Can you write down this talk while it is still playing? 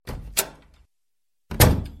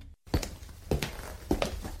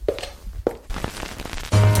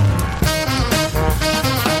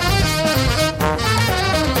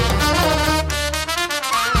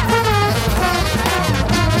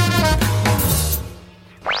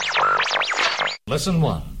Lesson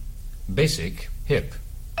 1. Basic Hip.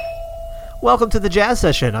 Welcome to the Jazz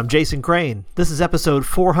Session. I'm Jason Crane. This is episode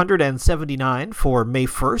 479 for May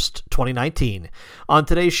 1st, 2019. On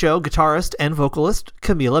today's show, guitarist and vocalist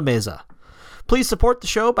Camila Meza. Please support the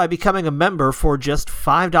show by becoming a member for just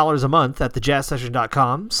 $5 a month at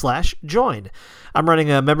thejazzsession.com/join. I'm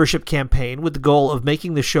running a membership campaign with the goal of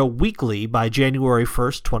making the show weekly by January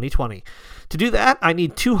 1st, 2020. To do that, I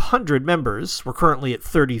need 200 members. We're currently at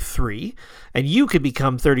 33, and you can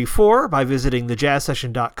become 34 by visiting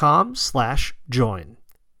thejazzsession.com/join.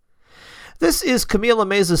 This is Camila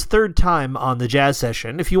Meza's third time on the Jazz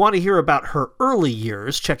Session. If you want to hear about her early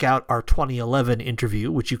years, check out our 2011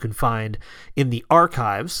 interview, which you can find in the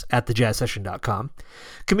archives at thejazzsession.com.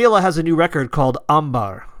 Camila has a new record called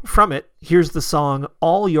Ambar. From it, here's the song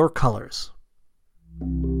All Your Colors.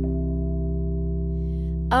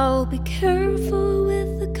 I'll be careful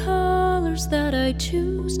with the colors that I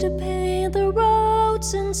choose to paint the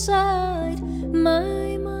roads inside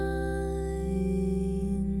my mind.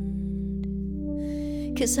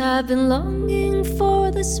 'Cause I've been longing for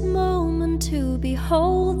this moment to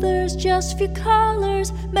behold. There's just few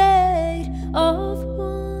colors made of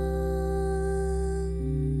one.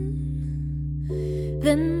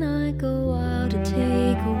 Then I go out to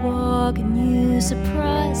take a walk, and you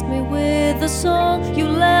surprised me with the song you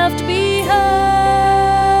left behind.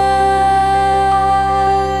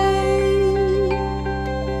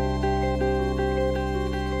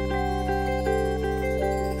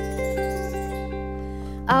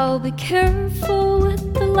 I'll be careful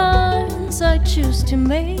with the lines I choose to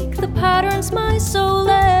make, the patterns my soul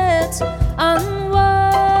lets unwind.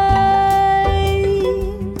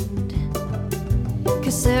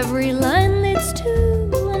 'Cause every line leads to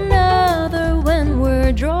another when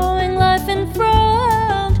we're drawing life in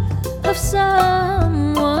front of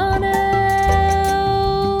someone else.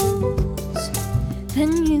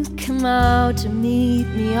 Then you come out to meet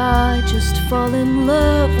me, I just fall in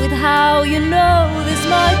love with how you know this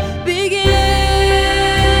might begin.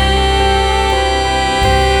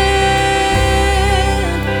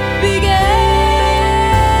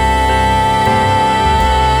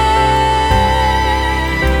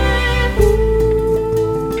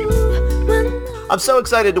 I'm so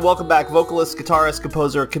excited to welcome back vocalist, guitarist,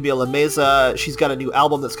 composer Camila Meza. She's got a new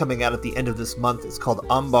album that's coming out at the end of this month. It's called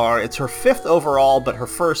Ambar. It's her fifth overall, but her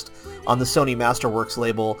first on the Sony Masterworks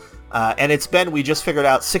label. And it's been, we just figured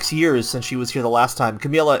out, 6 years since she was here the last time.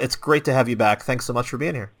 Camila, it's great to have you back. Thanks so much for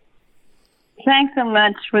being here. Thanks so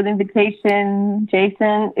much for the invitation,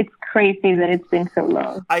 Jason. It's crazy that it's been so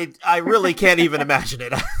long. I really can't even imagine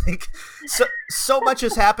it. I think so much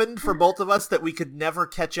has happened for both of us that we could never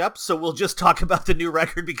catch up. So we'll just talk about the new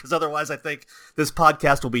record, because otherwise I think this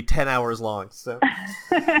podcast will be 10 hours long. So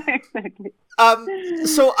exactly.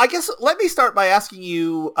 So I guess let me start by asking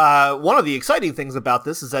you, one of the exciting things about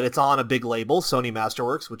this is that it's on a big label, Sony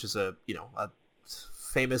Masterworks, which is a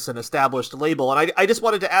famous and established label. And I just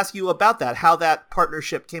wanted to ask you about that, how that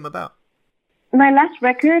partnership came about. My last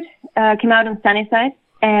record came out on Sunnyside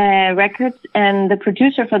Records, and the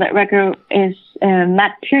producer for that record is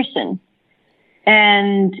Matt Pearson.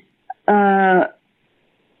 And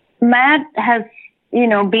Matt has,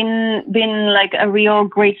 been like a real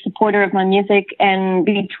great supporter of my music. And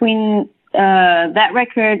between that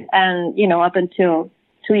record and, up until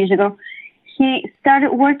 2 years ago, he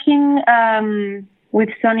started working with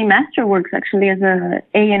Sony Masterworks, actually, as a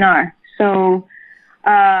A&R. So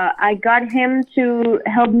I got him to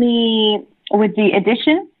help me with the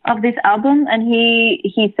edition of this album, and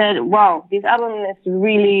he said, "Wow, this album is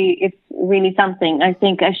really something. I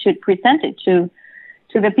think I should present it to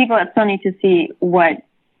the people at Sony to see what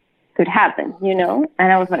could happen, And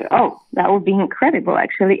I was like, "Oh, that would be incredible,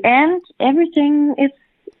 actually." And everything it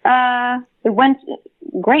went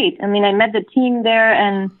great. I mean, I met the team there,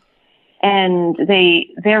 and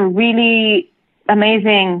they're really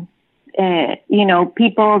amazing,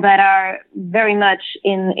 people that are very much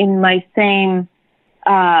in my same,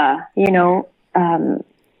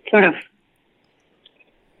 sort of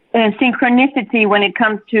synchronicity when it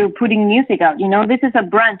comes to putting music out. This is a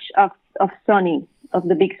branch of Sony, of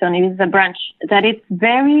the big Sony. This is a branch that is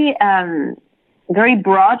very, very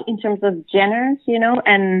broad in terms of genres,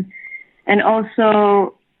 and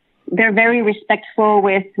also they're very respectful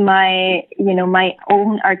with my, my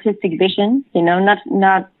own artistic vision,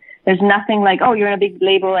 not, there's nothing like, oh, you're in a big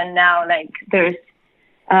label and now like there's,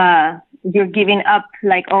 you're giving up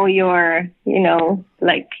like all your,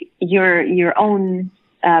 like your own,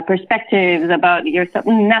 perspectives about yourself.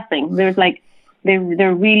 Nothing. There's like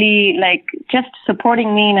They're really like just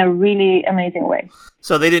supporting me in a really amazing way.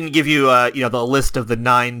 So they didn't give you, the list of the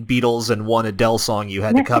 9 Beatles and 1 Adele song you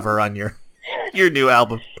had to cover on your new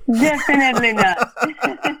album. Definitely not.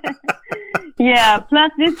 Yeah.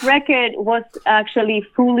 Plus, this record was actually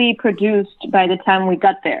fully produced by the time we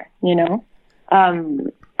got there.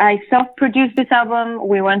 I self-produced this album.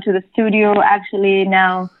 We went to the studio actually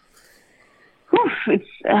now. It's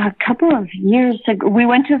a couple of years ago. We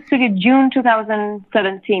went to the studio June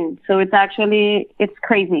 2017. So it's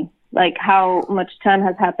crazy, like how much time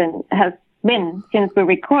has been since we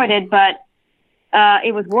recorded, but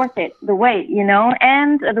it was worth it, the wait,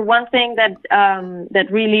 And the one thing that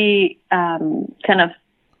really kind of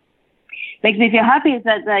makes me feel happy is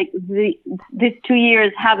that like these 2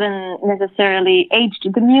 years haven't necessarily aged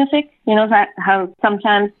the music. How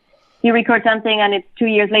sometimes you record something and it's 2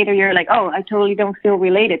 years later you're like, oh, I totally don't feel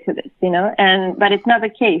related to this, but it's not the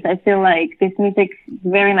case. I feel like this music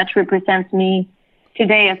very much represents me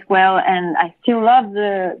today as well, and I still love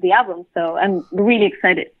the album, so I'm really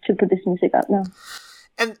excited to put this music out now.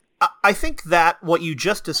 And I think that what you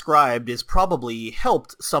just described is probably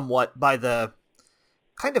helped somewhat by the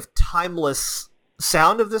kind of timeless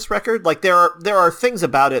sound of this record. Like there are things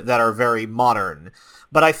about it that are very modern,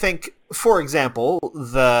 but I think, for example,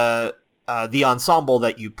 the ensemble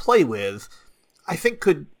that you play with, I think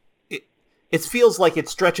it feels like it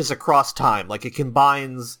stretches across time. Like it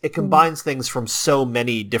combines things from so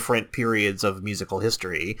many different periods of musical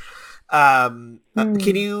history. Can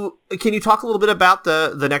you talk a little bit about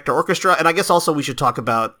the Nectar Orchestra? And I guess also we should talk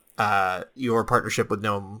about your partnership with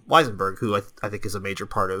Noam Weisenberg, who I think is a major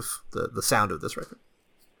part of the sound of this record.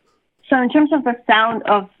 So in terms of the sound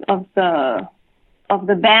of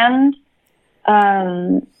the band,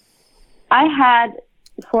 I had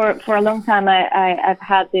for a long time I've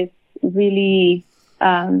had this really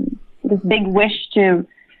this big wish to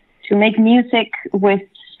make music with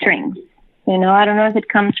strings. I don't know if it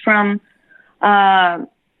comes from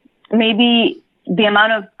maybe the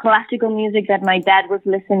amount of classical music that my dad was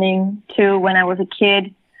listening to when I was a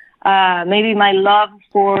kid. Maybe my love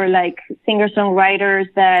for like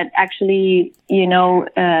singer-songwriters that actually,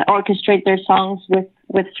 orchestrate their songs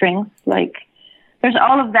with strings. Like there's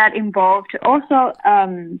all of that involved. Also,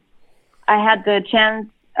 I had the chance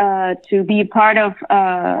to be part of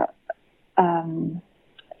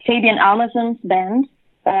Fabian Almason's band,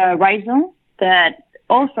 Rhizome, that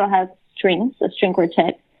also has strings, a string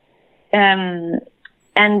quartet. And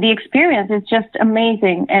the experience is just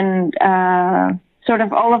amazing. And sort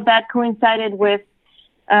of all of that coincided with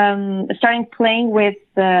starting playing with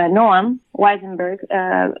Noam Weisenberg,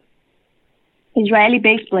 Israeli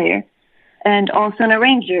bass player, and also an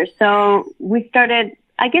arranger. So we started,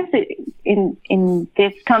 I guess, in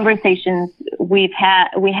these conversations we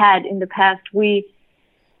had in the past, we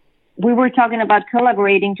were talking about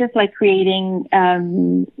collaborating, just like creating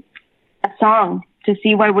a song to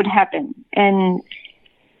see what would happen. And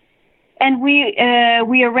we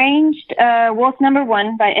arranged Waltz Number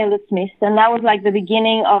 1 by Elliott Smith, and that was like the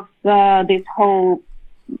beginning of this whole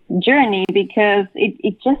journey, because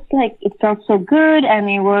it just like it felt so good, and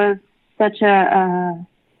it was such the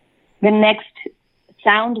next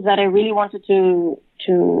sound that I really wanted to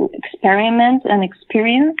experiment and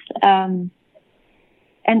experience.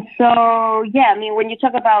 And so, yeah, I mean, when you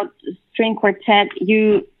talk about string quartet,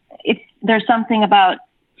 there's something about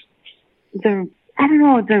the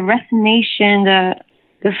resonation,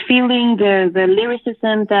 the feeling, the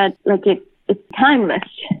lyricism that like it's timeless,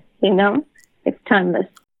 it's timeless.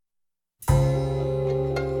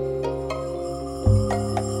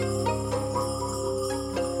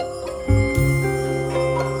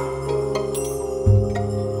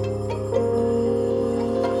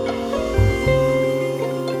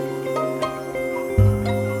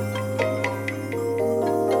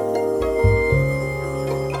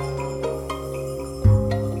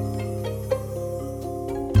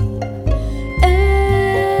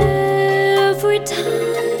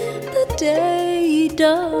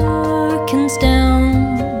 Darkens down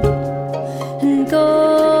and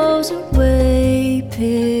goes away,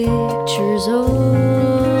 pictures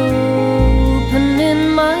open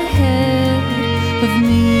in my head of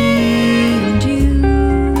me and you.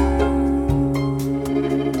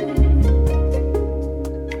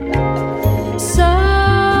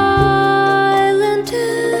 Silent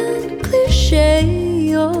and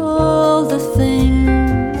cliche, all the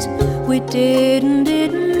things we did and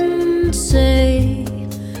didn't say,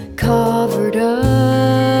 covered up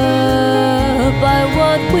by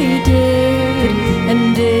what we did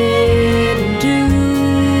and didn't do.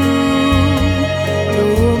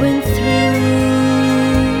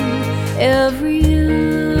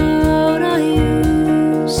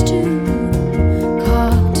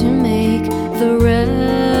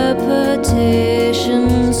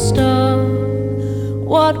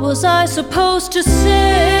 was I supposed to say?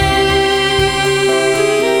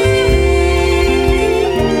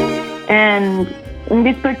 And in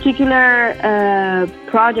this particular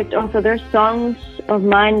project also, there's songs of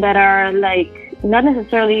mine that are like not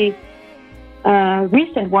necessarily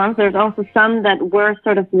recent ones. There's also some that were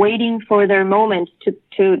sort of waiting for their moment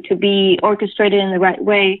to be orchestrated in the right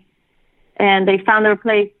way, and they found their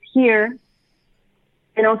place here.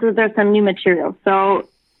 And also there's some new material. So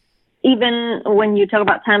even when you talk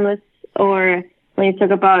about timeless, or when you talk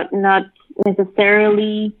about not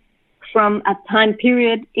necessarily from a time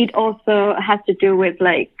period, it also has to do with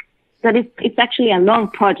like that it's actually a long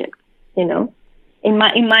project, you know, in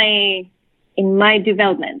my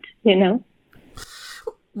development, you know.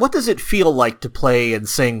 What does it feel like to play and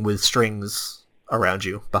sing with strings around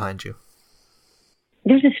you, behind you?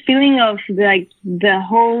 There's this feeling of like the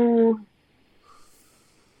whole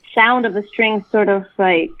sound of the strings sort of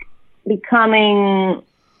like becoming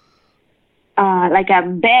like a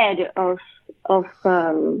bed of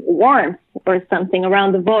warmth or something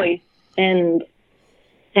around the voice, and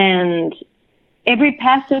every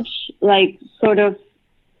passage like sort of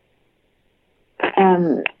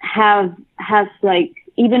has like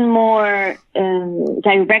even more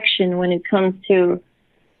direction when it comes to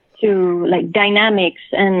like dynamics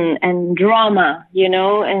and drama, you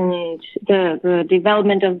know, and the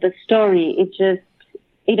development of the story.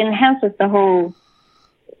 It enhances the whole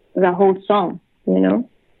song, you know.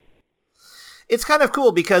 It's kind of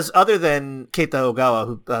cool because other than Keita Ogawa,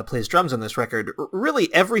 who plays drums on this record,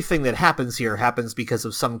 really everything that happens here happens because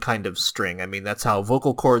of some kind of string. I mean, that's how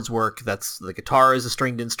vocal cords work. That's the guitar is a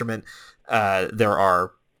stringed instrument. There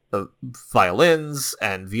are violins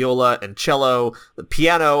and viola and cello. The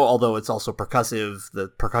piano, although it's also percussive, the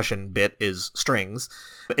percussion bit is strings.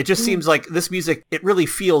 It just seems like this music, it really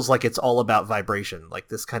feels like it's all about vibration, like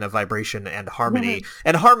this kind of vibration and harmony.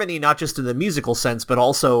 And harmony not just in the musical sense, but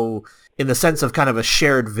also in the sense of kind of a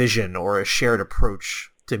shared vision or a shared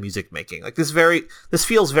approach to music making. Like this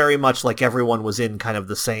feels very much like everyone was in kind of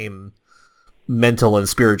the same mental and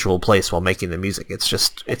spiritual place while making the music. It's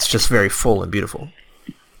just very full and beautiful.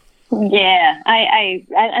 Yeah,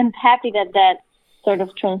 I'm happy that sort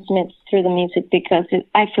of transmits through the music, because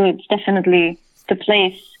I feel it's definitely the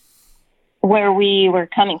place where we were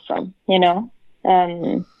coming from, you know.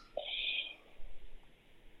 And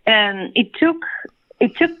it took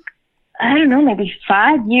I don't know, maybe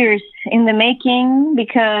 5 years in the making,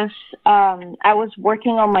 because I was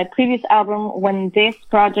working on my previous album when this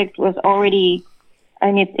project was already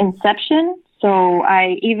in its inception. So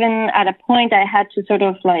I even at a point I had to sort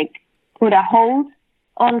of like put a hold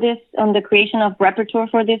on the creation of repertoire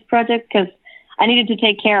for this project, because I needed to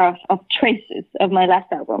take care of traces of my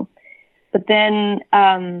last album. But then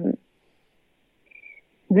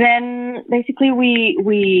basically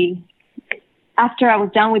we after I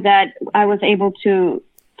was done with that, I was able to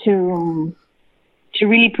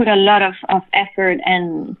really put a lot of effort,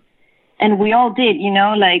 and we all did, you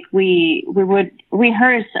know, like we would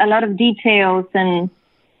rehearse a lot of details and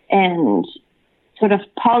sort of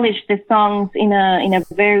polish the songs in a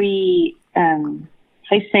very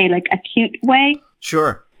I say like acute way.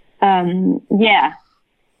 Sure. Yeah.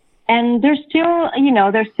 And there's still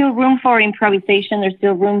room for improvisation. There's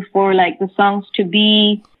still room for like the songs to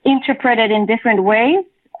be interpreted in different ways.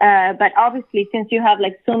 But obviously, since you have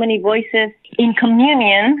like so many voices in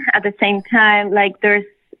communion at the same time, like there's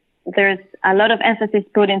a lot of emphasis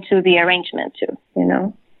put into the arrangement too, you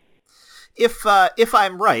know? If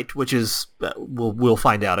I'm right, which is, we'll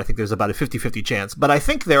find out. I think there's about a 50-50 chance, but I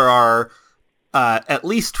think there are at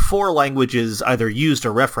least 4 languages either used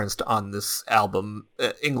or referenced on this album.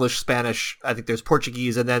 English, Spanish, I think there's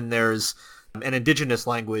Portuguese, and then there's an indigenous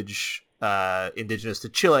language, indigenous to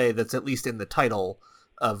Chile, that's at least in the title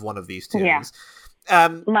of one of these tunes. Yeah.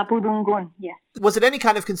 Mapudungun, yes. Was it any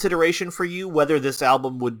kind of consideration for you whether this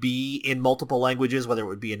album would be in multiple languages, whether it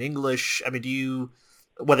would be in English? I mean,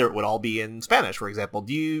 whether it would all be in Spanish, for example?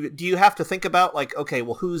 Do you have to think about like, okay,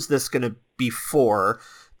 well, who's this going to be for?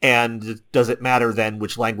 And does it matter then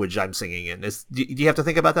which language I'm singing in? Do you have to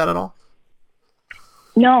think about that at all?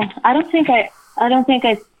 No, I don't think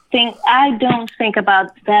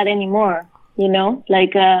about that anymore. You know,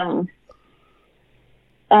 like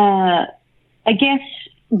I guess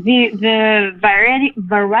the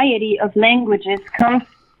variety of languages comes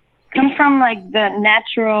from like the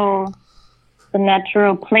natural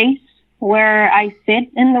place where I sit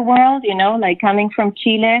in the world. You know, like coming from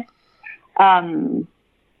Chile.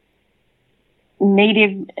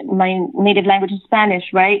 My native language is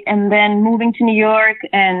Spanish, right? And then moving to New York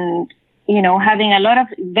and, having a lot of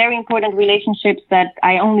very important relationships that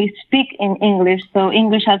I only speak in English. So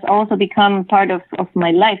English has also become part of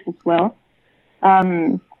my life as well.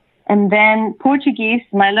 And then Portuguese,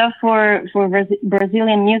 my love for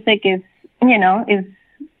Brazilian music is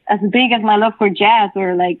as big as my love for jazz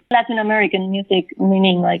or like Latin American music,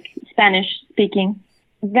 meaning like Spanish speaking.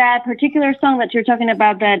 That particular song that you're talking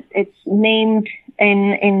about, that it's named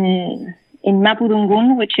in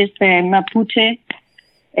Mapudungun, which is the Mapuche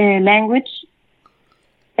language,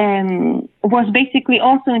 was basically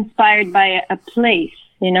also inspired by a place,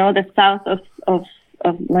 the south of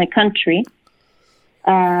my country,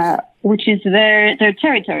 which is their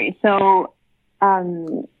territory. So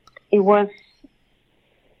it was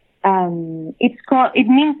it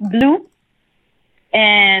means blue,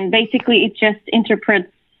 and basically it just interprets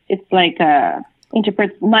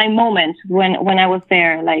my moment when I was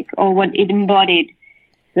there, like, or what it embodied,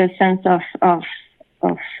 the sense of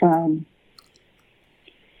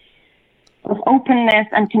openness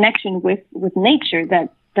and connection with nature that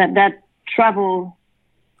travel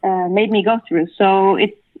made me go through. So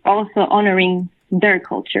it's also honoring their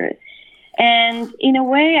culture. And in a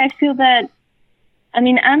way, I feel that, I'm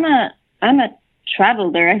a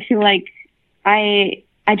traveler. I feel like I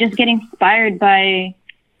just get inspired by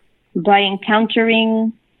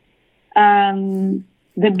encountering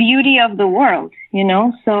the beauty of the world,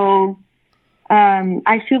 So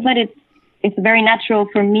I feel that it's very natural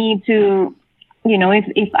for me to,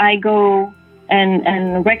 if I go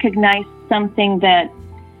and recognize something that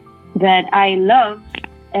I love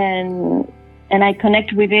and I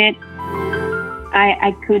connect with it,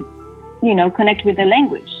 I could, connect with the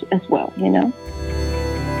language as well,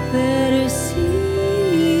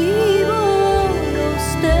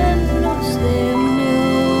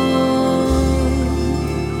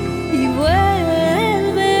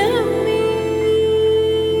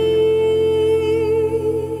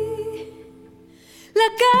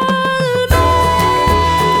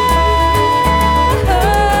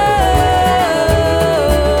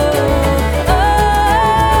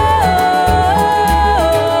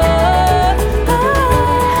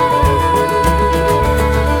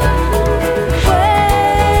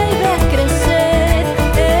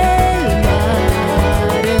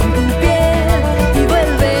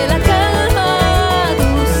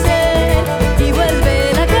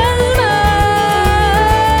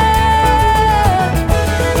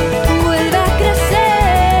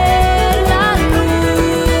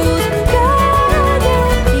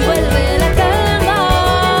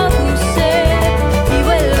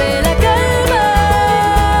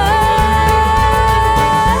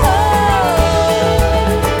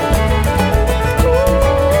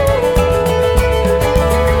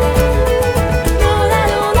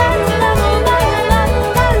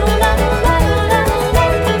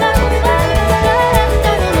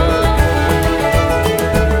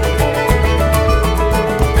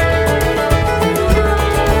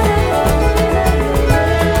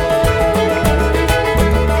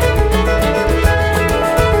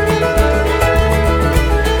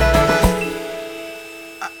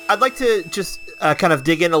 I'd like to just kind of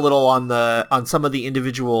dig in a little on some of the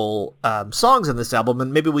individual songs in this album,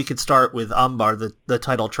 and maybe we could start with Ambar, the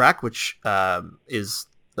title track, which is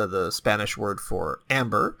the Spanish word for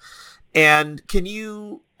amber. And can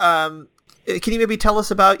you maybe tell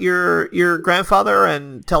us about your grandfather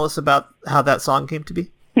and tell us about how that song came to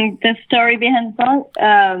be? The story behind the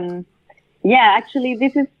song. Actually,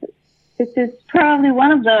 this is probably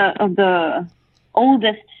one of the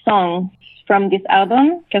oldest songs from this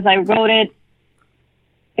album, because I wrote it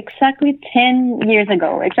exactly 10 years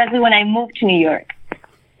ago, exactly when I moved to New York.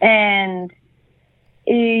 And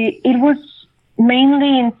it was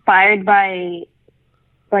mainly inspired by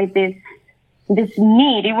this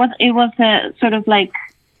need. It was a sort of like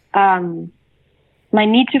my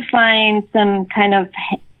need to find some kind of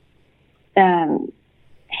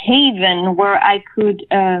haven where I could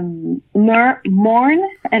mourn.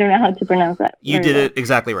 I don't know how to pronounce that. You did it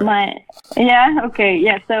exactly right.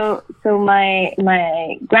 So my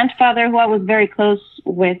grandfather, who I was very close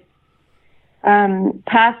with,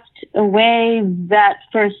 passed away that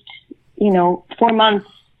first 4 months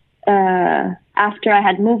after I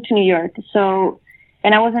had moved to New York. So,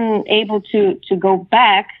 and I wasn't able to go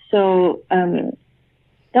back. So that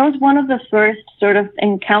was one of the first sort of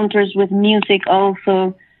encounters with music,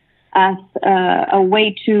 also as a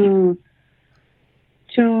way to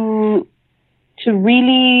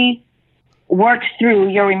really work through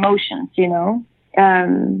your emotions,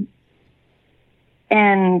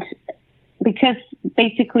 and because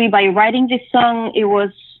basically by writing this song, it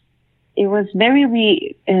was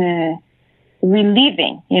very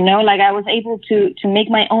relieving, like I was able to make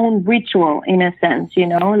my own ritual in a sense,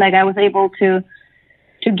 like I was able to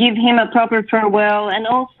give him a proper farewell, and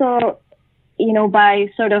also, by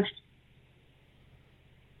sort of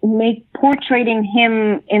portraying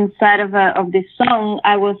him inside of this song,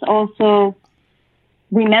 I was also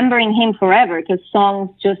remembering him forever, because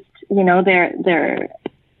songs just, they're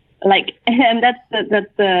like, and that's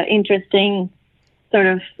the interesting sort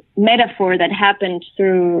of metaphor that happened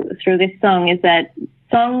through this song, is that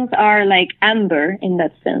songs are like amber in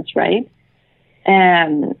that sense, right?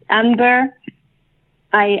 Amber,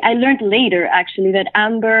 I learned later actually that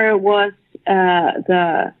amber was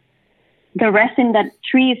the resin that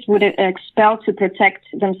trees would expel to protect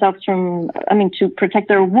themselves to protect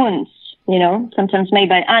their wounds, sometimes made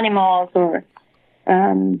by animals or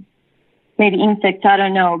maybe insects, I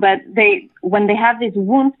don't know. But when they have these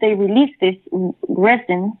wounds, they release this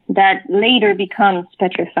resin that later becomes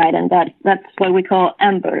petrified, and that's what we call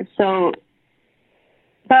amber. So,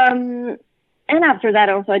 and after that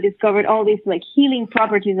also I discovered all these like healing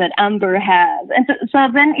properties that amber has. And so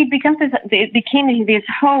then it became this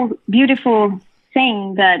whole beautiful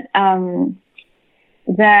thing that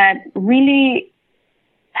really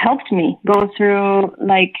helped me go through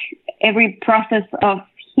like every process of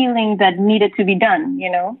healing that needed to be done,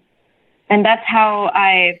 and that's how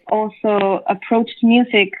I also approached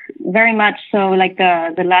music very much. So like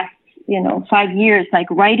the last 5 years, like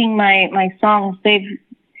writing my songs, they've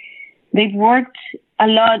worked a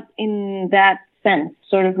lot in that sense,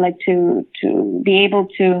 sort of like to be able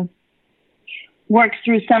to work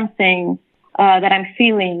through something that I'm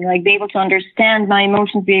feeling, like be able to understand my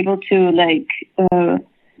emotions, be able to like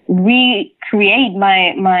recreate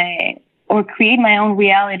create my own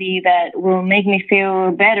reality that will make me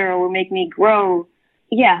feel better or will make me grow.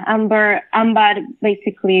 Yeah, Amber,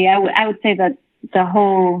 basically, I would say that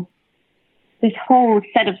this whole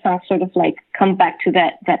set of songs sort of like come back to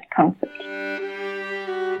that concept.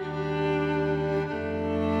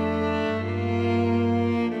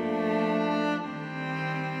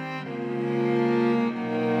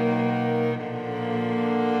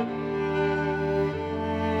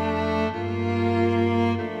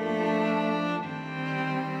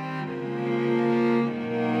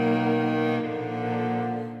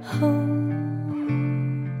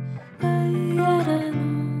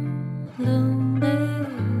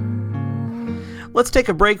 Let's take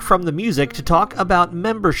a break from the music to talk about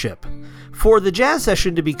membership. For the jazz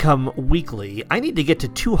session to become weekly, I need to get to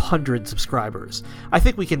 200 subscribers. I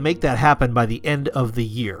think we can make that happen by the end of the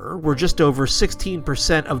year. We're just over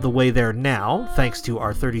 16% of the way there now, thanks to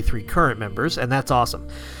our 33 current members, and that's awesome.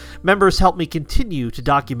 Members help me continue to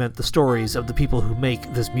document the stories of the people who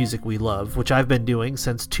make this music we love, which I've been doing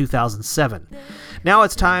since 2007. Now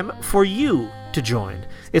it's time for you to join.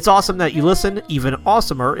 It's awesome that you listen, even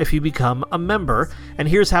awesomer if you become a member, and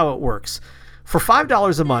here's how it works. For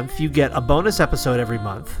 $5 a month, you get a bonus episode every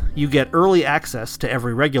month, you get early access to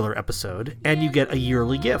every regular episode, and you get a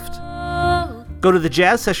yearly gift. Go to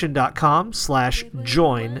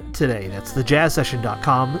thejazzsession.com/join today. That's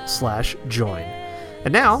thejazzsession.com/join.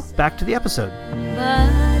 And now, back to the episode.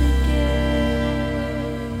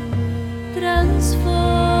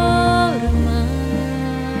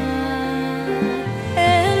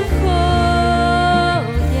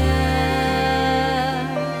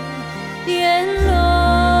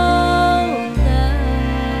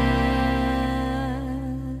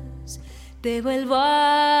 Te vuelvo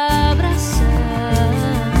a abrazar.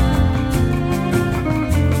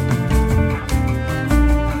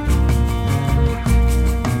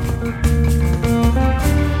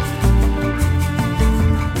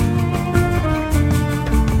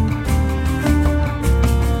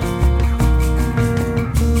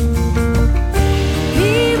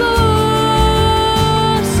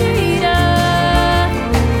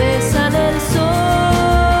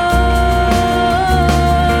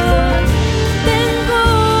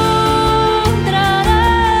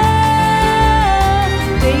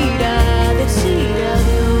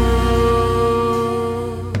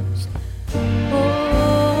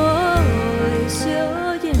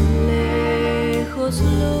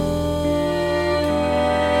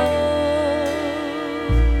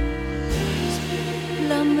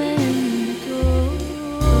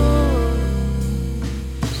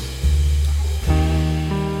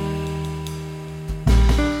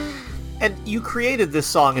 And you created this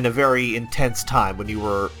song in a very intense time when you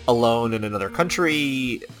were alone in another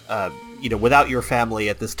country, without your family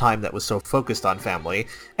at this time that was so focused on family.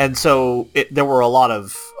 And so there were a lot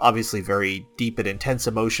of obviously very deep and intense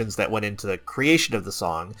emotions that went into the creation of the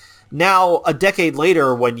song. Now, a decade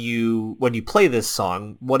later, when you play this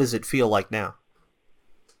song, what does it feel like now?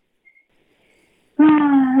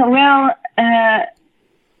 Well,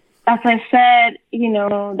 as I said,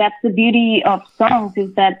 that's the beauty of songs,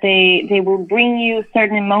 is that they will bring you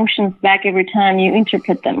certain emotions back every time you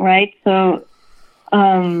interpret them, right? So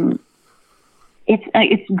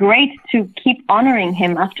it's great to keep honoring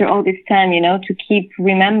him after all this time, to keep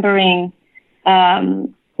remembering,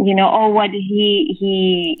 all what he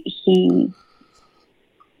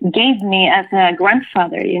gave me as a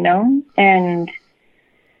grandfather,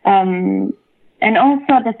 and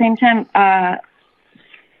also at the same time,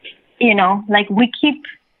 we keep,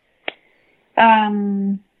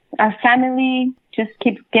 our family just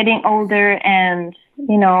keeps getting older, and,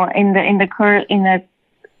 in the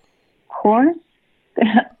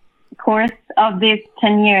course of these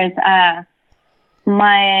 10 years,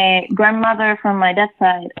 my grandmother from my dad's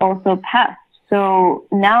side also passed. So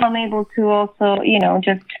now I'm able to also,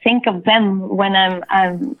 just think of them when I'm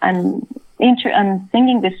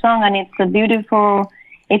singing this song, and it's a beautiful.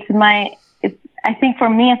 I think for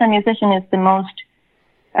me as a musician, it's the most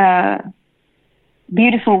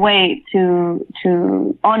beautiful way to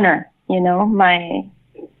honor, my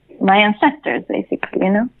ancestors, basically,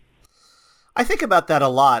 I think about that a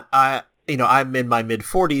lot. I'm in my mid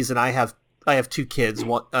 40s, and I have 2 kids,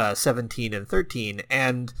 17 and 13,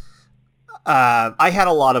 and I had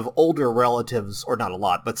a lot of older relatives, or not a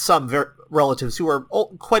lot, but some relatives who were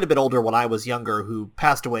quite a bit older when I was younger, who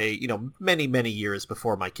passed away, many, many years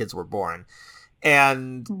before my kids were born.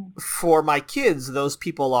 And for my kids, those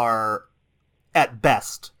people are, at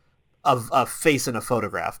best, a face in a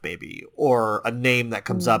photograph, maybe, or a name that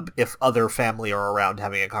comes up if other family are around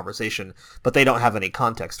having a conversation, but they don't have any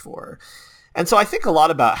context for. And so I think a lot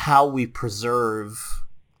about how we preserve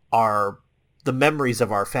the memories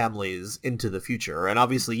of our families into the future. And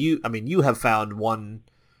obviously you have found one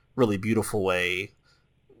really beautiful way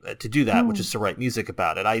to do that, which is to write music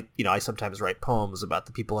about it. I sometimes write poems about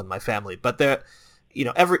the people in my family, but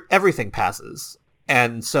everything passes.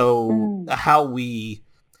 And so how we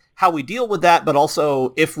deal with that, but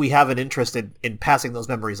also if we have an interest in passing those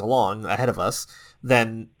memories along ahead of us,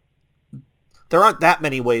 then there aren't that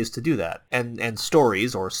many ways to do that. And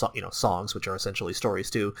stories, or songs, which are essentially stories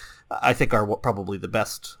too, I think are probably the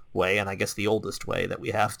best way, and I guess the oldest way that we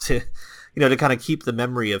have to, to kind of keep the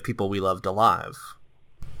memory of people we loved alive.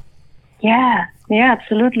 Yeah,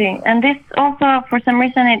 absolutely. And this also, for some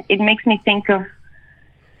reason, it makes me think of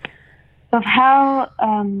how,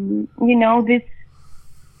 this,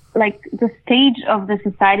 like, the stage of the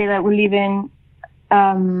society that we live in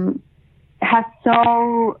has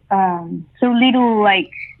so little,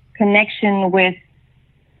 like, connection with,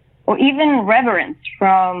 or even reverence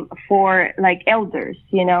for like elders,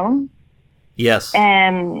 Yes.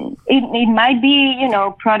 It might be,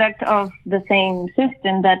 product of the same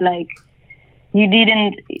system that, like, you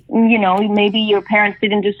didn't, maybe your parents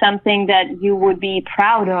didn't do something that you would be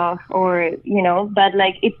proud of, or, but,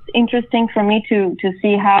 like, it's interesting for me to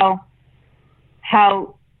see how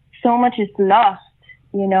so much is lost,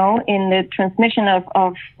 in the transmission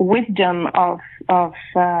of wisdom, of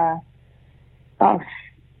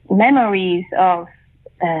memories, of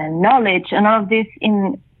knowledge, and all of this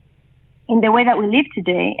in the way that we live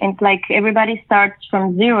today. And it's like everybody starts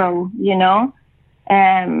from zero,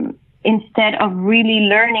 instead of really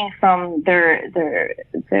learning from their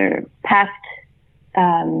past,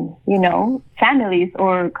 families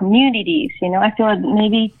or communities. I feel like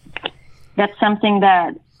maybe that's something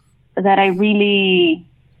that I really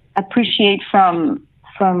appreciate from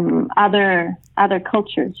other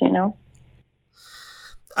cultures.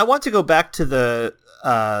 I want to go back to the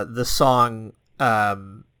song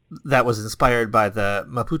that was inspired by the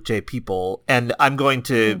Mapuche people, and I'm going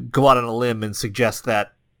to go out on a limb and suggest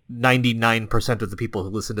that 99% of the people who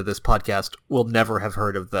listen to this podcast will never have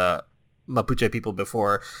heard of the Mapuche people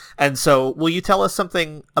before. And so will you tell us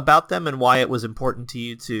something about them and why it was important to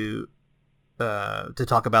you to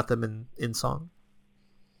talk about them in song?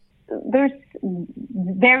 There's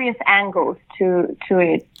various angles to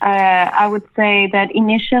it. I would say that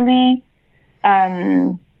initially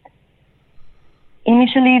the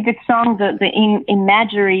song, the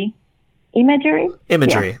imagery, yes,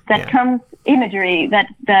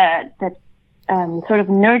 that sort of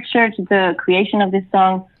nurtured the creation of this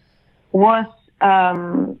song was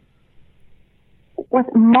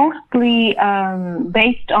mostly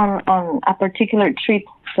based on a particular trip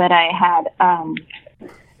that I had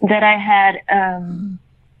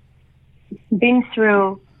been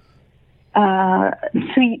through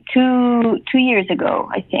 2 years ago,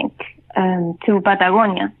 I think, to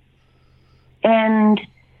Patagonia. And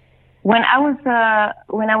when I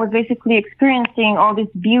was basically experiencing all this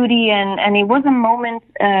beauty, and it was a moment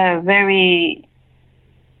very,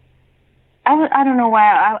 I don't know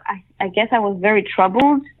why, I guess I was very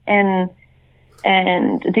troubled, and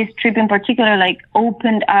this trip in particular like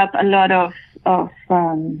opened up a lot of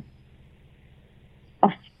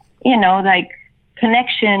like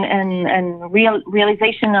connection and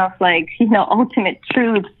realization of like, ultimate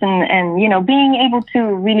truths, and being able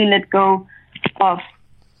to really let go of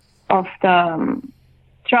the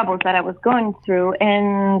troubles that I was going through,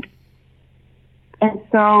 and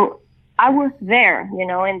so I was there,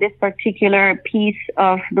 in this particular piece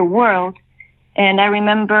of the world. And I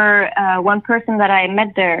remember one person that I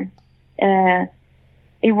met there.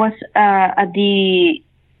 It was at the,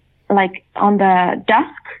 like, on the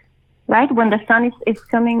dusk, right, when the sun is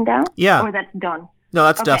coming down. Yeah. Or that's dawn. No,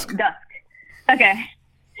 that's okay, dusk. Dusk. Okay.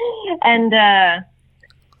 And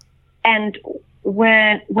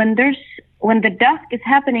when the dusk is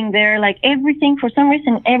happening there, like everything, for some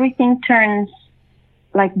reason, everything turns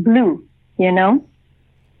like blue,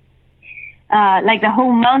 like the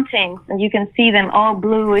whole mountains, and you can see them all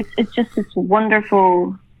blue. It's just this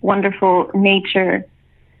wonderful, wonderful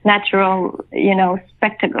natural,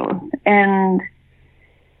 spectacle. And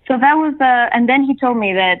so that was, and then he told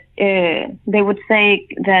me that, they would say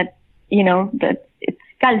that, that it's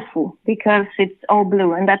Calfu because it's all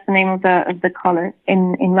blue, and that's the name of the color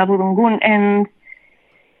in Mapudungun. And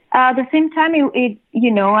at the same time,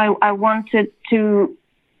 I wanted to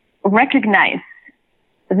recognize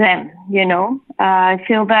them, I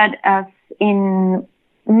feel that as in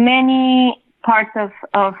many parts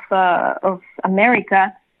of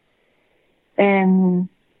America,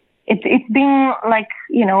 it's been like,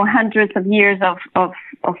 hundreds of years of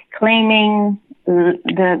claiming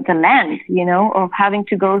the land, of having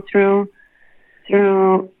to go through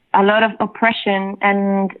a lot of oppression.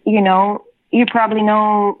 And, you probably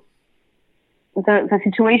know the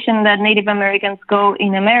situation that Native Americans go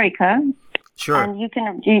in America. Sure. And you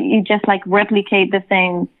just like replicate the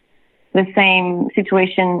same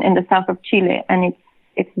situation in the south of Chile, and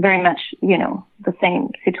it's very much, the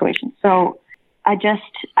same situation. So I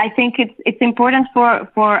think it's important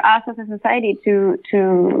for us as a society to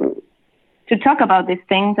talk about these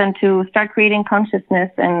things and to start creating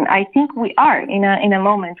consciousness. And I think we are in a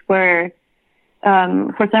moment where,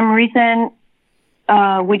 for some reason,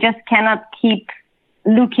 we just cannot keep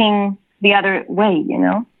looking the other way,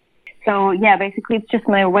 So yeah, basically it's just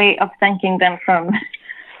my way of thanking them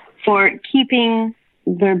for keeping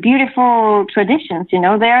their beautiful traditions, They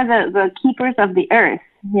are the keepers of the earth,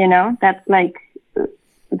 That's like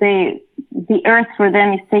the earth for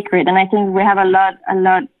them is sacred, and I think we have a lot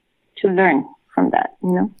to learn from that,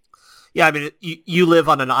 Yeah, I mean, you live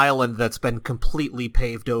on an island that's been completely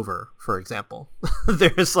paved over, for example.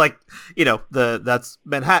 There's like, that's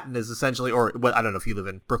Manhattan is essentially, or I don't know if you live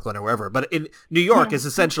in Brooklyn or wherever, but in New York is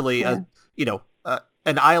essentially, an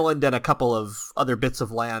island and a couple of other bits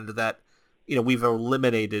of land that, we've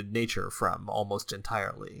eliminated nature from almost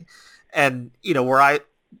entirely. And, where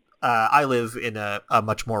I live in a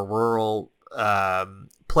much more rural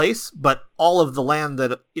place, but all of the land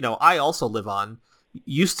that, I also live on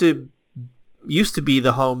used to be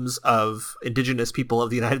the homes of indigenous people of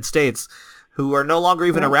the United States who are no longer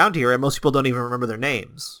even around here, and most people don't even remember their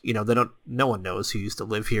names. No one knows who used to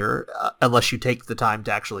live here unless you take the time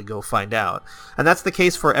to actually go find out. And that's the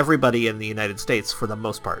case for everybody in the United States for the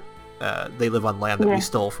most part. They live on land that we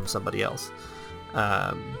stole from somebody else.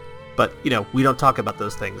 But, we don't talk about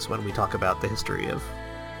those things when we talk about the history of,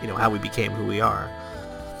 how we became who we are.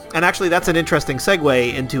 And actually, that's an interesting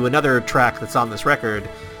segue into another track that's on this record.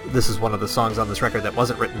 This is one of the songs on this record that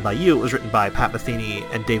wasn't written by you. It was written by Pat Metheny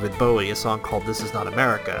and David Bowie, a song called This Is Not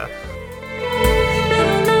America.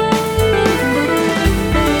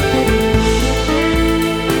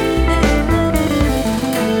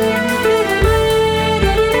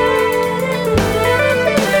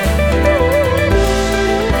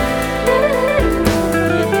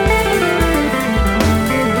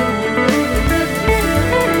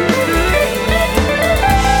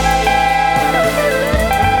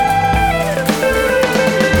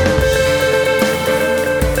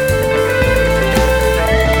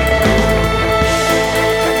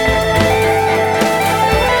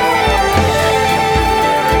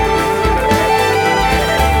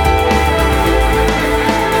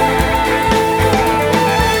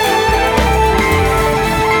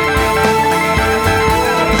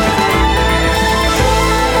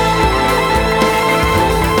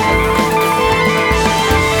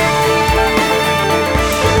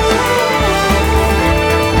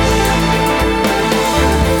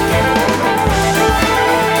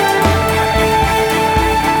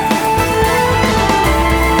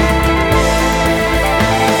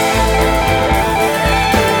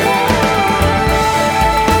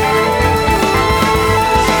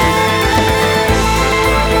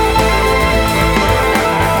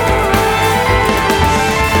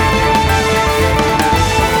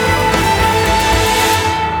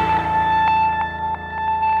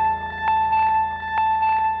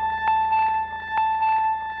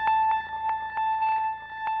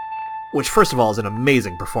 which first of all is an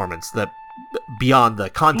amazing performance. That beyond the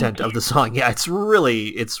content of the song, yeah, it's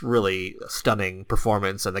really a stunning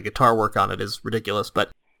performance, and the guitar work on it is ridiculous.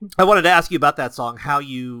 But I wanted to ask you about that song, how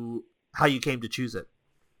you came to choose it.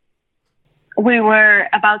 We were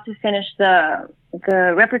about to finish the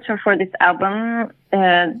repertoire for this album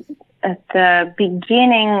at the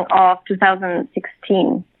beginning of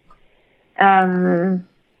 2016.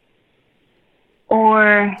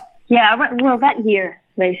 That year,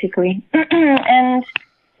 basically. And,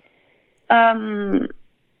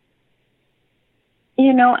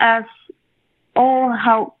 as all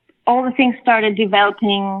the things started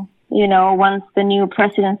developing, once the new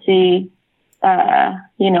presidency,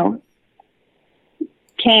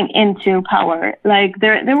 came into power, like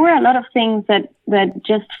there were a lot of things that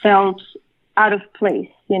just felt out of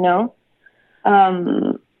place, there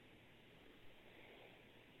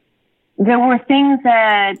were things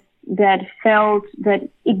that felt that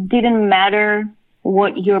it didn't matter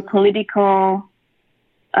what your political,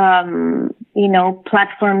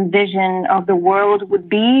 platform vision of the world would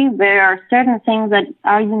be. There are certain things that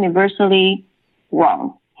are universally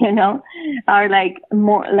wrong, are like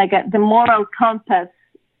more like the moral compass,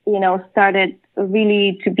 started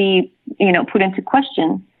really to be, put into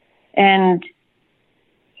question. And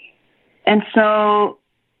so,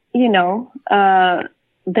 I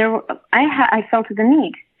felt the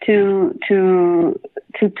need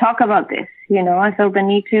to talk about this. I felt the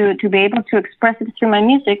need to be able to express it through my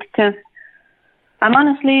music, because I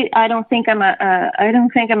don't think I'm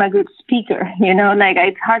a good speaker. Like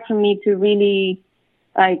it's hard for me to really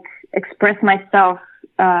like express myself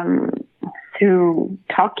through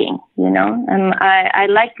talking. And I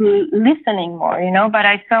like listening more. But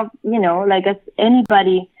I felt like as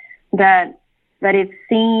anybody that is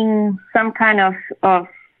seeing some kind of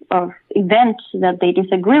event that they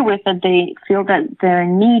disagree with, that they feel that their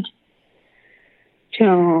need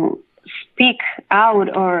to speak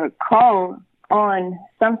out or call on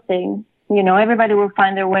something, everybody will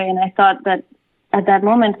find their way. And I thought that at that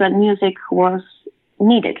moment that music was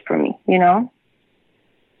needed for me, in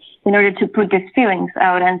order to put these feelings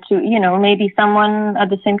out, and to, maybe someone at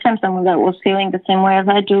the same time, someone that was feeling the same way as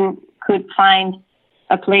I do, could find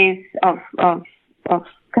a place of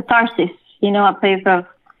catharsis, a place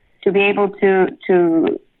to be able to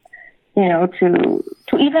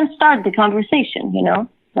even start the conversation,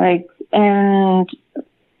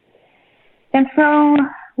 and so,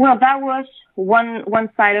 well, that was one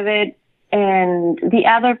side of it. And the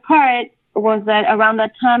other part was that around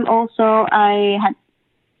that time also I had,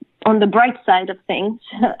 on the bright side of things,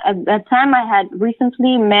 at that time I had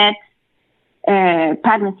recently met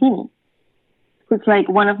Pat Metheny, who's like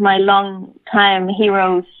one of my long-time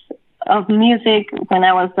heroes of music when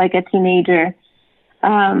I was like a teenager.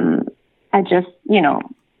 I just,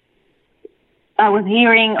 I was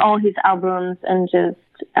hearing all his albums and just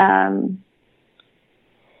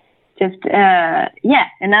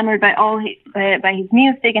enamored by by his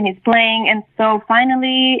music and his playing. And so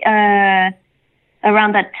finally,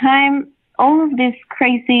 around that time, all of these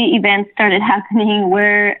crazy events started happening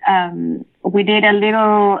where we did a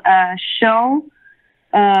little show.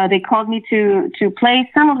 They called me to play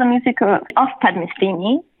some of the music of Pat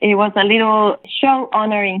Metheny. It was a little show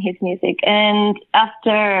honoring his music. And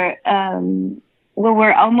after we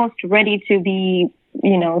were almost ready to be,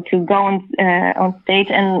 to go on stage,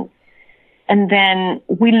 and then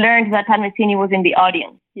we learned that Pat Metheny was in the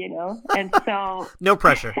audience, and so no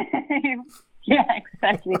pressure. Yeah,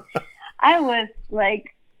 exactly. I was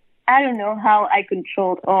like, I don't know how I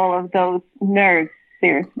controlled all of those nerves,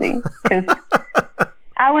 seriously, because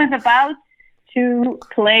I was about to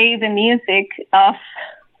play the music of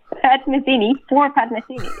Pat Metheny for Pat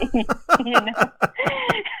Metheny,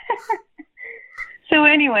 So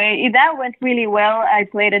anyway, that went really well. I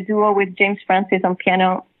played a duo with James Francis on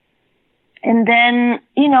piano. And then,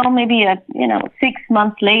 maybe 6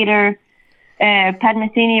 months later, Pat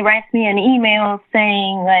Metheny writes me an email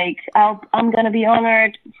saying, like, I'm going to be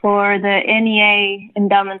honored for the NEA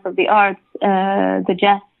Endowments of the Arts, the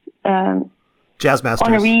Jazz Masters.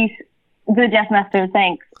 Honorees, the Jazz Masters,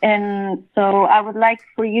 thanks. And so I would like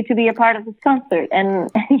for you to be a part of this concert. And,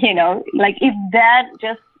 like, if that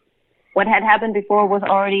just what had happened before was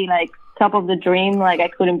already, like, top of the dream, like, I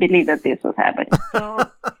couldn't believe that this was happening. So...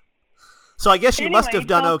 So I guess you must have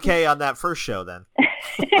done okay on that first show then.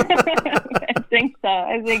 I think so.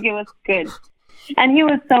 I think it was good. And he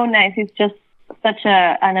was so nice. He's just such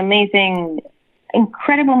an amazing,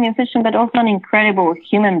 incredible musician, but also an incredible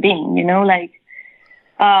human being, like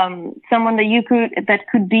someone that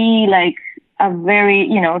could be like a very,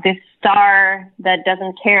 this star that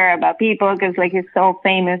doesn't care about people because like he's so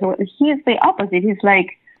famous. He's the opposite. He's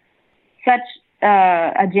like such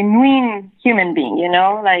a genuine human being, you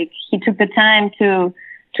know, like he took the time to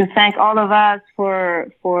thank all of us for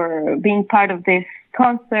being part of this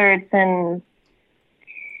concert and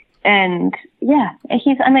yeah,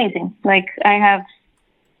 he's amazing. Like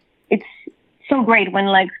it's so great when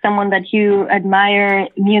like someone that you admire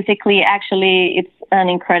musically, actually it's an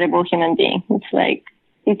incredible human being. It's like,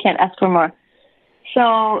 you can't ask for more.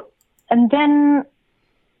 So, and then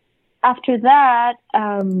after that,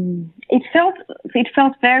 it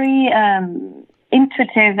felt very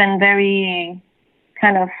intuitive and very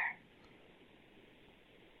kind of,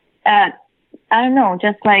 I don't know,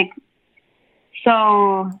 just like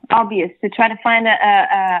so obvious to try to find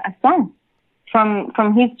a song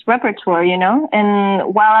from his repertoire, you know.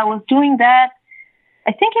 And while I was doing that,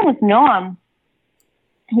 I think it was Noam.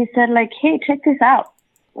 He said like, "Hey, check this out.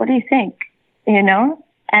 What do you think?" You know,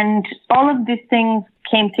 and all of these things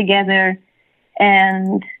came together,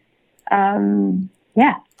 and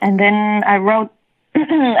yeah. And then I wrote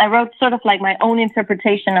sort of like my own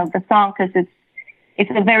interpretation of the song because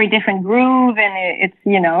it's a very different groove, and it's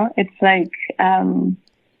you know, it's like and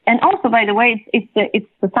also, by the way, it's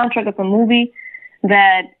the soundtrack of a movie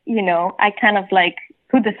that, you know, I kind of like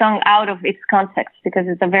put the song out of its context because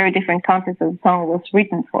it's a very different context that the song was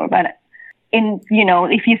written for. But you know,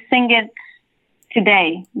 if you sing it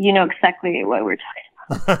today, you know exactly what we're talking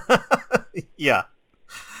about. Yeah.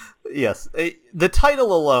 Yes. The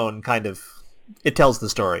title alone kind of, it tells the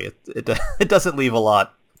story. It doesn't leave a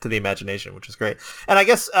lot to the imagination, which is great. And I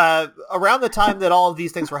guess around the time that all of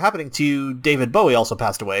these things were happening to you, David Bowie also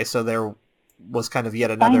passed away. So there was kind of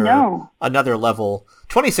yet another level.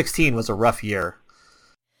 2016 was a rough year.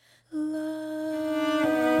 Life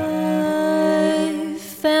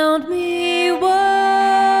found me wandering,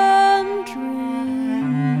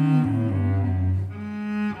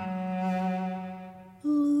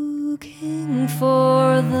 looking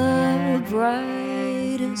for the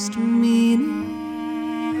brightest meaning.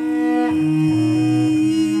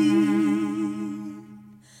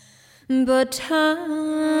 But time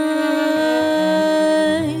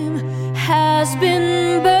has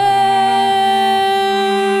been burning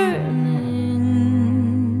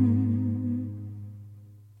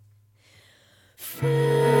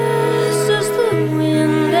fast as the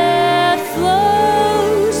wind that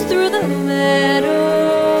flows through the meadow.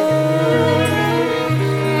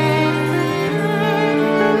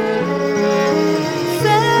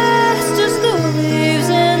 Fast as the leaves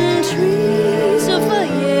and trees of a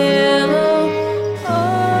yellow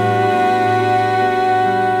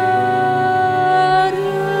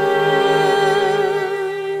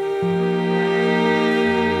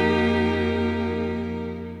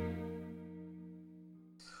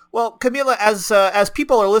Well, Camila, as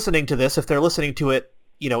people are listening to this, if they're listening to it,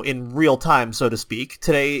 you know, in real time, so to speak,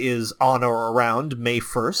 today is on or around May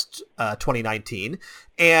 1st, 2019.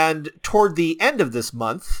 And toward the end of this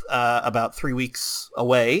month, about 3 weeks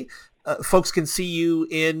away, folks can see you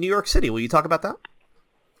in New York City. Will you talk about that?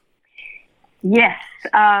 Yes.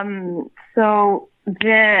 So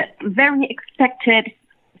the very expected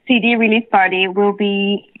CD release party will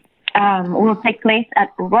take place at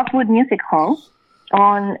Rockwood Music Hall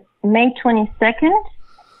on May 22nd.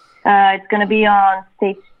 It's going to be on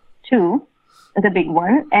stage 2, the big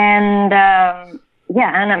one. And and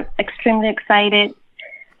I'm extremely excited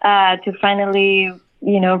to finally,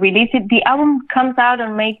 you know, release it. The album comes out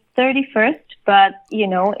on May 31st, but, you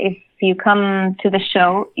know, if you come to the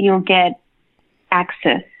show, you'll get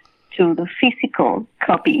access to the physical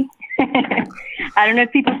copy. I don't know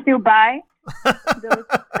if people still buy those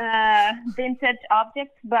vintage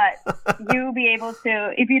objects, but you'll be able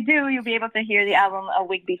to, if you do, you'll be able to hear the album a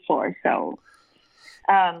week before. So,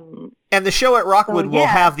 and the show at Rockwood will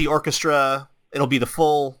have the orchestra. It'll be the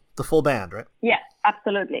full band, right? Yeah,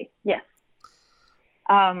 absolutely. Yes.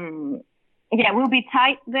 We'll be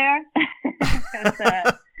tight there.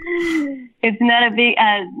 It's not a big,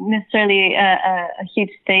 necessarily a huge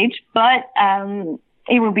stage, but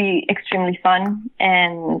it will be extremely fun,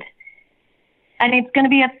 and it's going to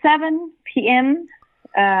be at 7 p.m.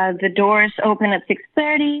 The doors open at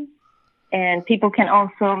 6:30, and people can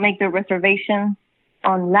also make their reservations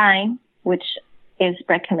online, which is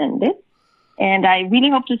recommended. And I really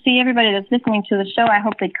hope to see everybody that's listening to the show. I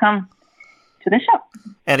hope they come to the show.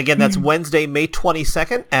 And again, that's Wednesday, May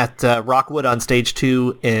 22nd at Rockwood on stage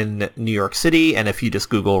 2 in New York City. And if you just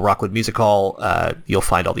Google Rockwood Music Hall, you'll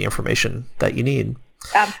find all the information that you need.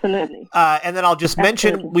 Absolutely. And then I'll just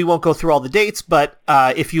mention, we won't go through all the dates, but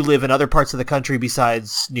if you live in other parts of the country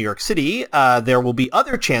besides New York City, there will be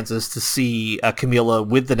other chances to see Camila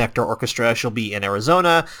with the Nectar Orchestra. She'll be in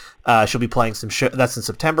Arizona. She'll be playing some shows. That's in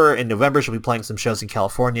September. In November, she'll be playing some shows in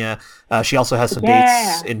California. She also has some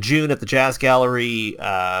dates in June at the Jazz Gallery.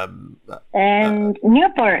 And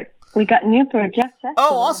Newport. We got Newport Jazz Festival.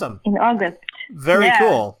 Oh, awesome. In August. Very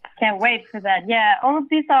cool. Can't wait for that. Yeah, all of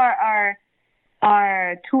these are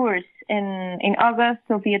tours. In August,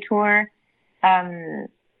 there'll be a tour. In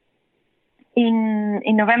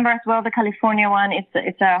November as well, the California one.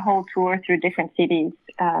 It's a whole tour through different cities.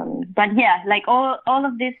 But yeah, like all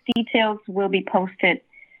of these details will be posted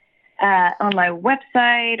on my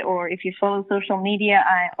website, or if you follow social media,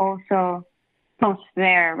 I also post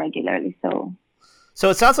there regularly. So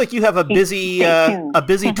it sounds like you have a busy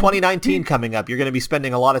 2019 coming up. You're going to be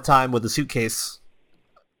spending a lot of time with the suitcase,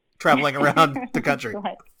 traveling around the country.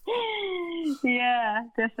 Yeah,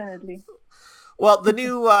 definitely. Well, the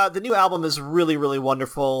new album is really, really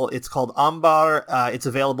wonderful. It's called Ambar. It's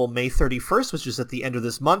available May 31st, which is at the end of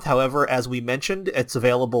this month. However, as we mentioned, it's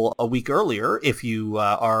available a week earlier if you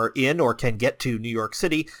are in or can get to New York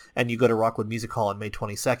City and you go to Rockwood Music Hall on May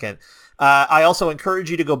 22nd. I also encourage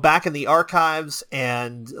you to go back in the archives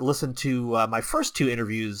and listen to my first two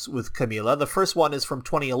interviews with Camila. The first one is from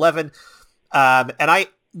 2011, and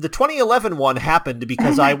the 2011 one happened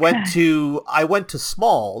because I went to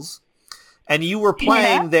Smalls. And you were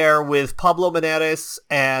playing there with Pablo Meneres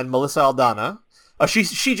and Melissa Aldana. Oh, she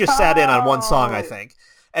just sat in on one song, I think.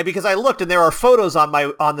 And because I looked, and there are photos on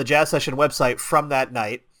the Jazz Session website from that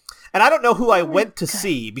night. And I don't know who I went to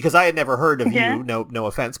see because I had never heard of you. No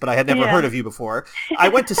offense, but I had never heard of you before. I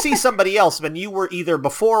went to see somebody else, and you were either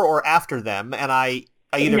before or after them. And I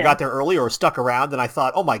either got there early or stuck around. And I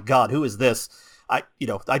thought, oh my God, who is this? I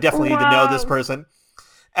definitely need to know this person.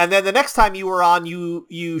 And then the next time you were on,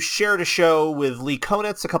 you shared a show with Lee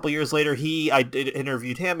Konitz a couple years later. I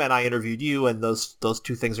interviewed him, and I interviewed you, and those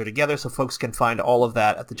two things are together, so folks can find all of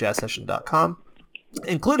that at thejazzsession.com,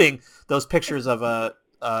 including those pictures of a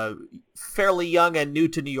fairly young and new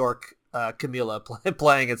to New York Camila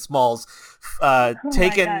playing at Smalls,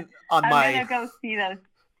 taken on my... I'm going to go see those.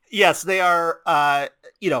 Yes, they are, but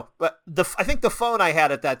I think the phone I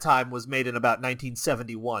had at that time was made in about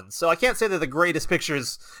 1971. So I can't say they're the greatest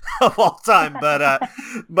pictures of all time, but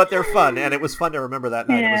they're fun. And it was fun to remember that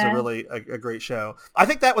night. Yeah. It was a really a great show. I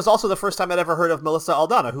think that was also the first time I'd ever heard of Melissa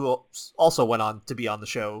Aldana, who also went on to be on the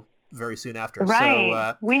show very soon after. Right.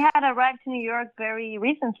 So, we had arrived to New York very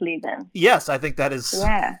recently then. Yes, I think that's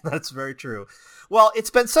very true. Well, it's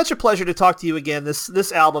been such a pleasure to talk to you again.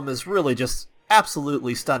 This album is really just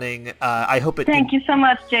absolutely stunning. I hope it... Thank you so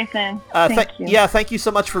much, Jason. Thank you. Yeah, thank you so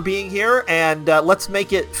much for being here, and let's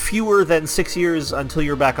make it fewer than 6 years until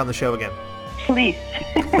you're back on the show again. Please.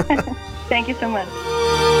 Thank you so much.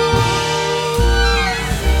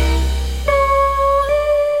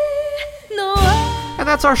 And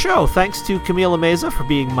that's our show. Thanks to Camila Meza for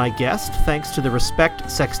being my guest. Thanks to the Respect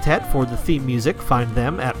Sextet for the theme music. Find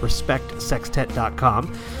them at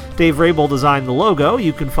respectsextet.com. Dave Rabel designed the logo.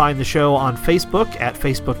 You can find the show on Facebook at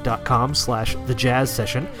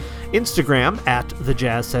facebook.com/thejazzsession, Instagram at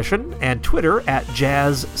thejazzsession, and Twitter at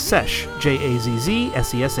jazzsesh,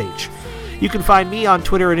 JAZZSESH. You can find me on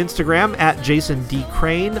Twitter and Instagram at Jason D.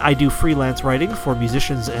 Crane. I do freelance writing for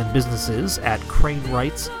musicians and businesses at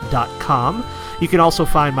cranewrites.com. You can also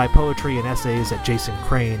find my poetry and essays at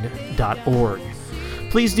jasoncrane.org.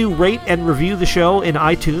 Please do rate and review the show in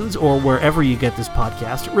iTunes or wherever you get this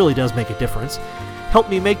podcast. It really does make a difference. Help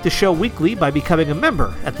me make the show weekly by becoming a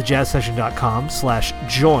member at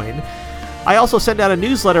thejazzsession.com/join. I also send out a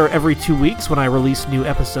newsletter every 2 weeks when I release new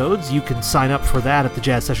episodes. You can sign up for that at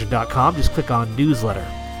thejazzsession.com. Just click on newsletter.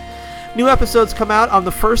 New episodes come out on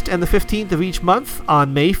the 1st and the 15th of each month.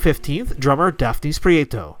 On May 15th, drummer Daphnis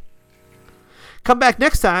Prieto. Come back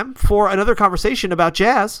next time for another conversation about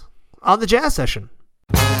jazz on the Jazz Session.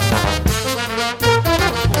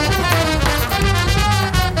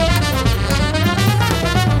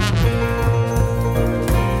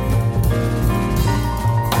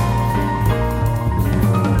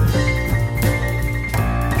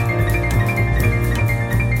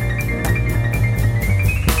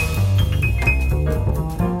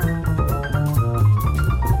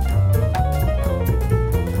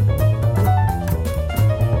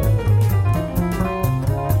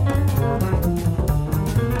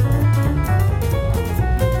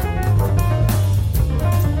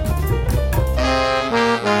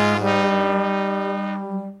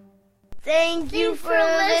 Thank you for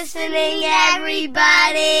listening,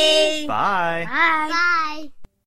 everybody. Bye. Bye. Bye.